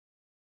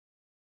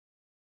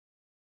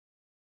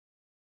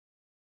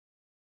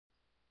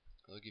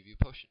it'll give you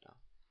a potion now.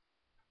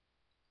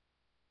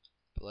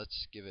 But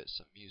let's give it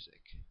some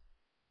music.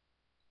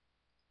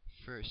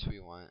 First we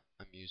want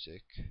a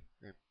music,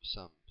 or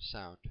some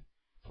sound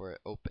for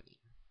it opening.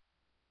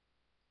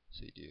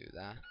 So you do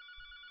that.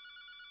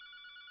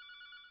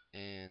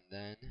 And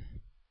then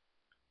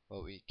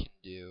what we can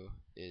do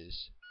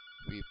is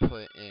we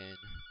put in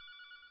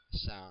a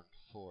sound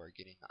for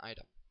getting the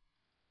item.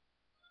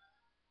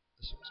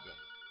 This one's good.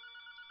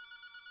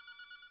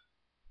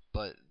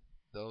 But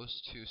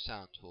those two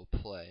sounds will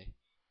play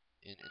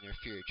and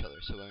interfere each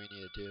other. So what we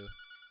need to do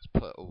is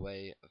put a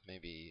wait of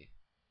maybe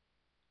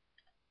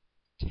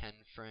 10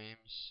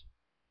 frames.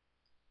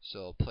 So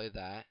it'll play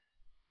that,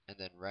 and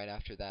then right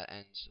after that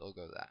ends, it'll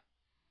go that.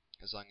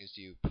 As long as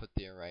you put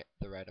the right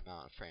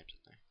amount of frames in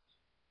there.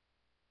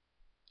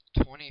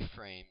 20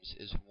 frames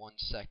is 1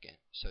 second,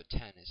 so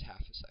 10 is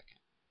half a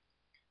second.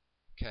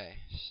 Okay,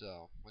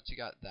 so once you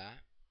got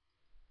that,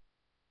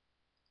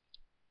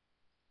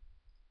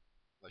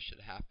 what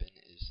should happen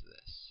is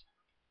this.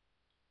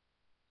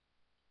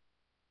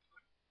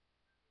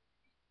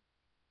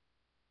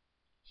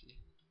 See?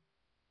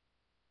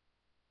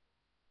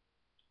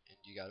 And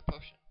you got a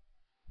potion.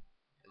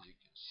 As you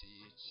can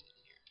see, it's in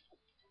here.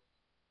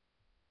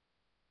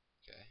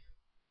 Okay.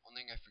 One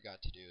thing I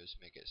forgot to do is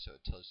make it so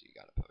it tells you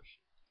got a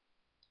potion.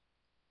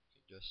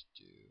 You can just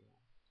do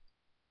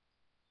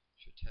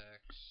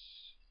text.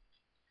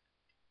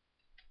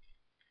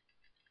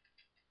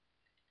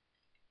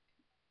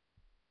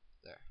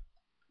 There.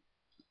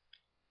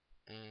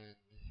 And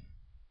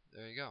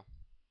there you go.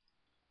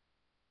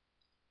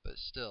 But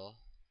still,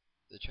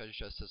 the treasure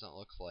chest doesn't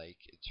look like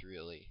it's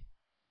really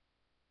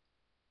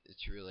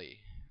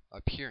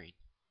appearing.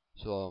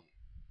 So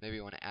maybe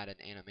you want to add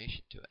an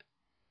animation to it.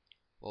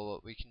 Well,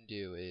 what we can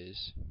do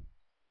is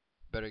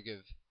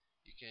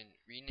you can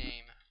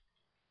rename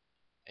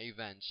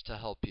events to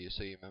help you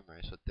so you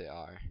memorize what they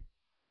are.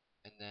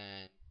 And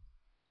then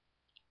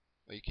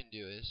what you can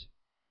do is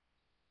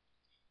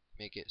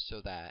make it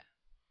so that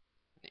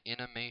an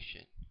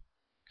animation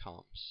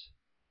comes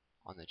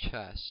on the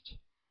chest,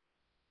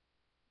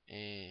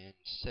 and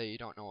say you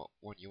don't know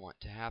what you want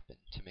to happen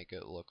to make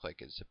it look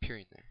like it's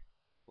appearing there.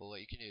 Well, what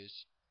you can do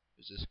is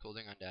there's this cool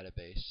thing on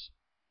database.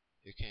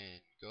 You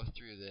can go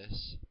through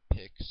this,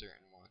 pick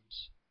certain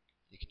ones.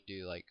 You can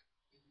do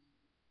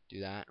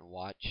that and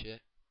watch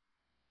it.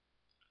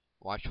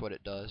 Watch what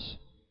it does.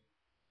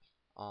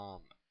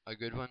 A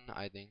good one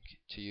I think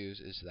to use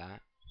is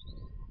that.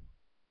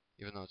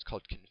 Even though it's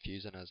called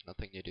confuse and has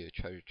nothing to do with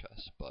treasure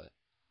chest, but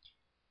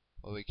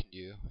what we can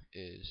do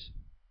is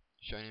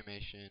show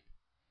animation,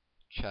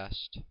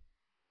 chest,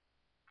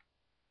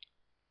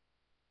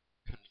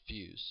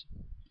 confuse.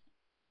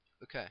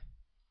 Okay.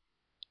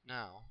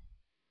 Now,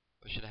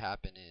 what should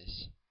happen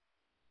is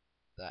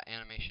the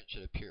animation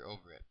should appear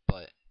over it,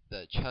 but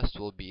the chest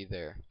will be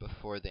there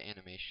before the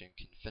animation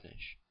can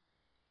finish.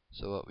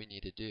 So what we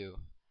need to do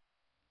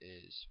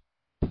is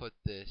put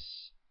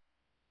this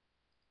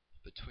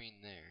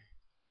between there,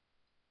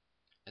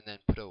 and then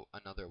put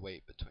another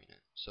wait between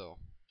it. So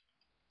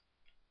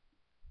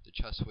the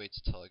chest waits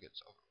till it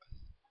gets over with,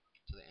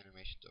 till the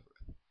animation's over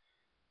with.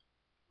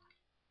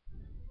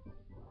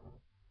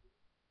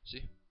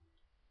 See?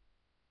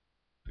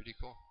 Pretty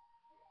cool.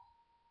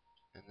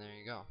 And there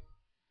you go.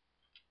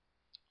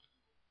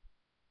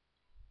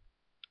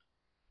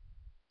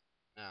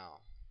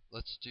 Now,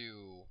 I'm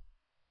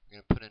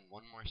going to put in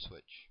one more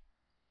switch.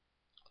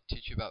 I'll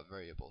teach you about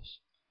variables.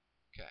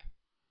 Okay.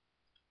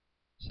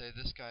 Say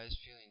this guy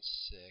is feeling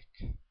sick,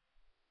 and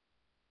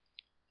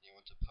he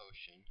wants a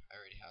potion. I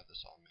already have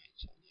this all made,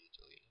 so I need to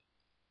delete it.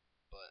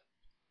 But,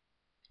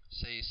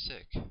 say he's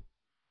sick, and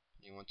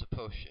he wants a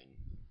potion.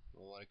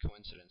 Well, what a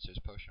coincidence,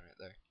 there's a potion right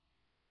there.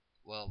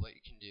 Well, what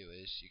you can do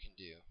is,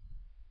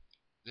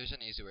 there's an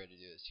easy way to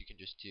do this. You can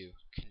just do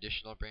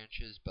conditional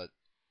branches, but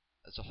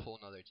that's a whole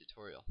nother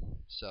tutorial.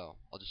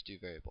 So, I'll just do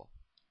variable.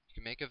 You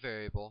can make a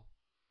variable,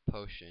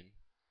 potion,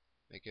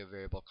 make a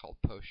variable called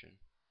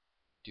potion,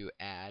 do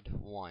add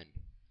 1.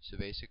 So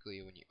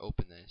basically when you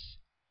open this,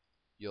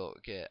 you'll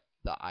get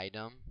the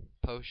item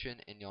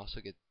potion, and you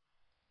also get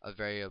a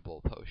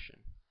variable potion.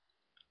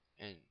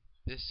 And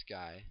this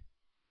guy,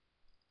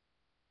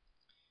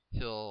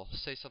 he'll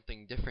say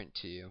something different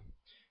to you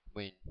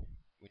when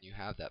you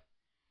have that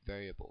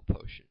variable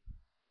potion.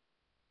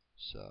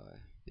 So I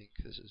think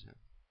this is him.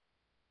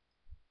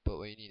 But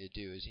what you need to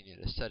do is you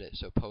need to set it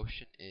so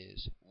potion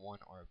is 1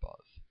 or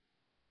above.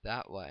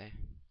 That way,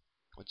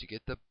 once you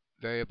get the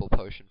variable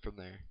potion from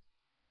there,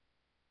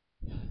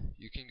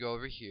 you can go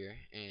over here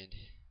and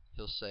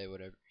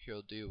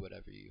he'll do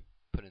whatever you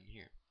put in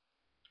here.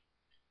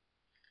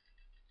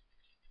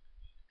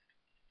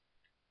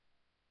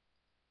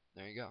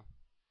 There you go.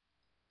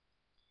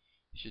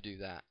 You should do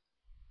that.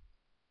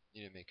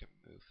 You need to make him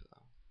move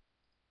though.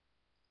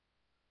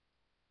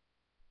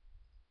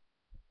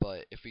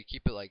 But if we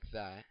keep it like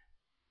that,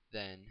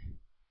 then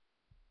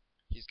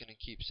he's gonna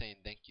keep saying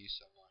thank you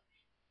so much.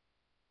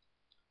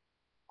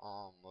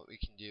 What we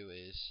can do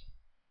is,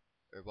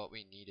 or what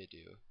we need to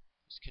do,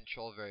 is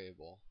control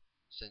variable,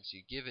 since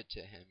you give it to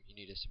him, you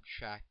need to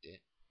subtract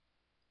it,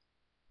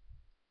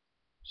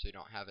 so you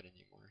don't have it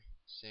anymore.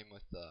 Same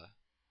with the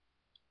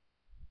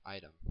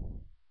item.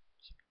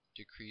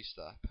 Decrease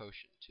the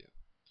potion too.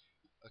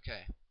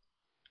 Okay.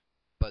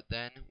 But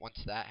then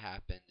once that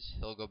happens,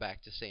 he'll go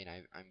back to saying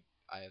I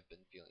have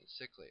been feeling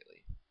sick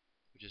lately,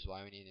 which is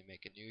why we need to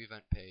make a new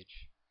event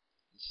page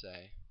and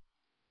say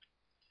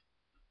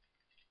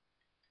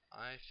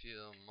I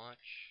feel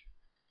much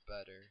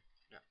better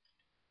now.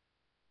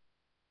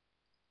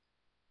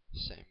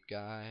 Same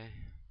guy.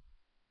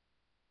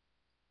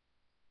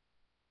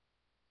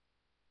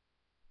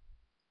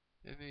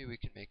 Maybe we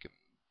can make him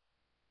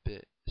a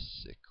bit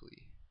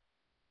sickly.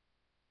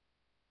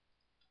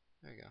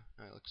 There you go.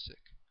 Now he looks sick.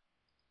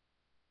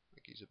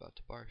 Like he's about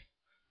to barf.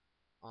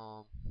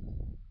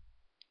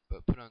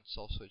 But put on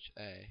self switch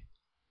A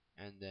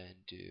and then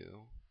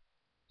do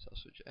self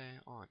switch A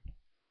on.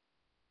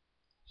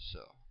 So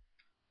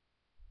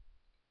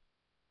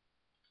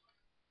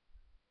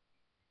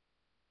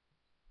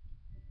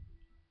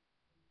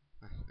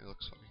it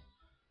looks funny.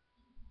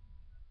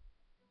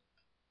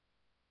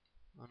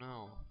 Oh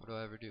no, what do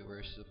I ever do?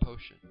 Where's the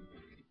potion?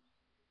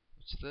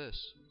 What's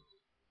this?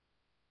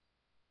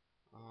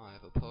 Oh, I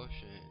have a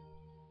potion.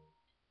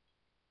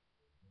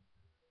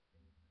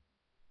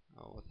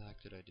 Oh, what the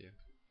heck did I do?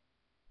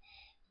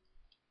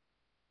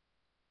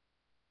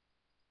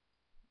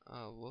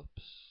 Oh,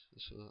 whoops.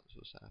 This wasn't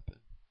supposed to happen.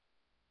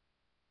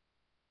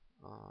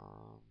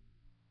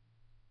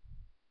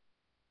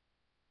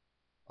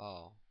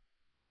 Oh.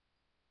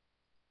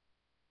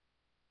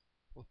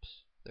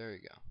 Whoops. There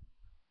you go.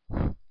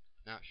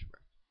 Now it should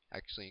work.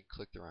 Actually,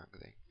 click the wrong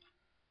thing.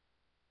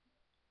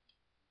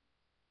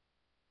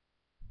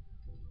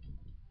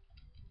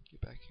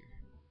 Get back here.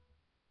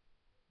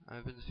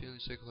 I've been feeling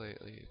sick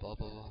lately. Blah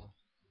blah blah.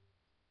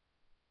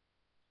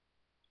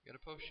 Get a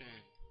potion.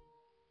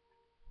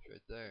 It's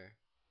right there.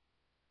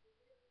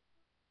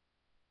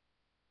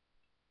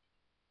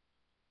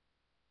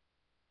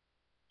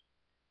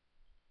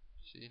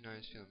 See, now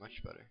he's feeling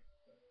much better.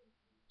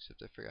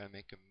 Except I forgot to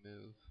make him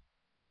move.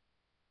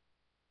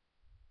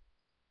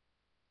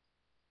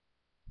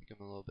 Make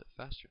him a little bit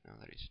faster now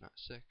that he's not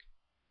sick.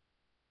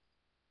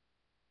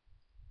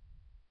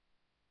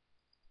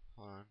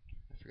 Hold on.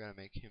 I forgot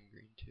to make him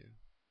green too.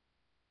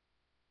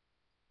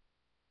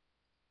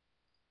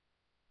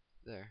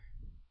 There.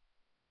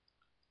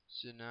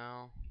 So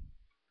now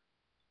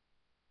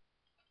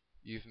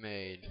you've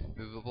made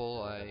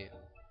movable. I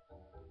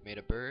made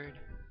a bird.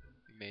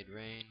 You made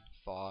rain,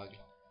 fog,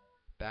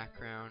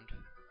 background,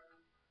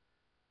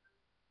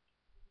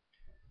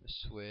 a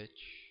switch,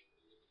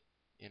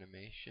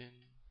 animation,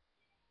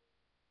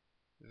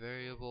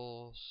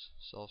 variables,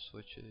 self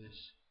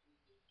switches.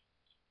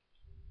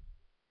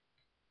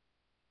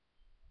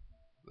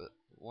 But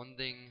one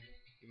thing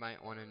you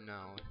might want to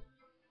know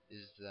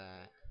is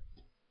that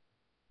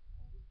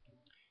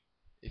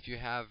if you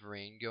have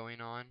rain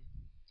going on,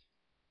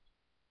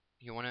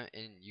 you want to,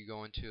 and you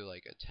go into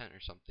like a tent or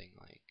something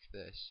like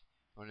this,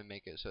 you want to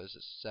make it so it's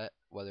a set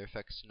weather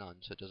effects none,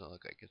 so it doesn't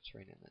look like it's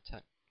raining in the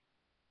tent.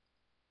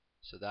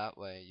 So that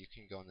way you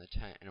can go in the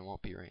tent and it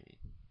won't be raining.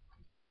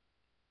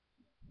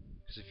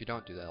 Because if you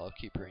don't do that, it'll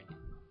keep raining.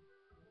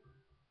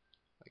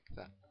 Like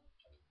that.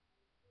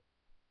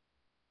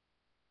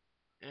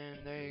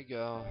 And there you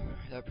go.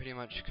 That pretty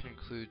much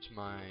concludes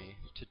my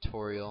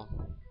tutorial.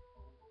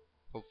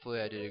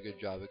 Hopefully I did a good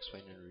job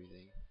explaining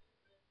everything.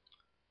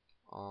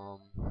 And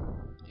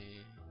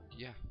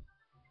yeah.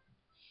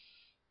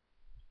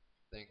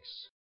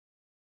 Thanks.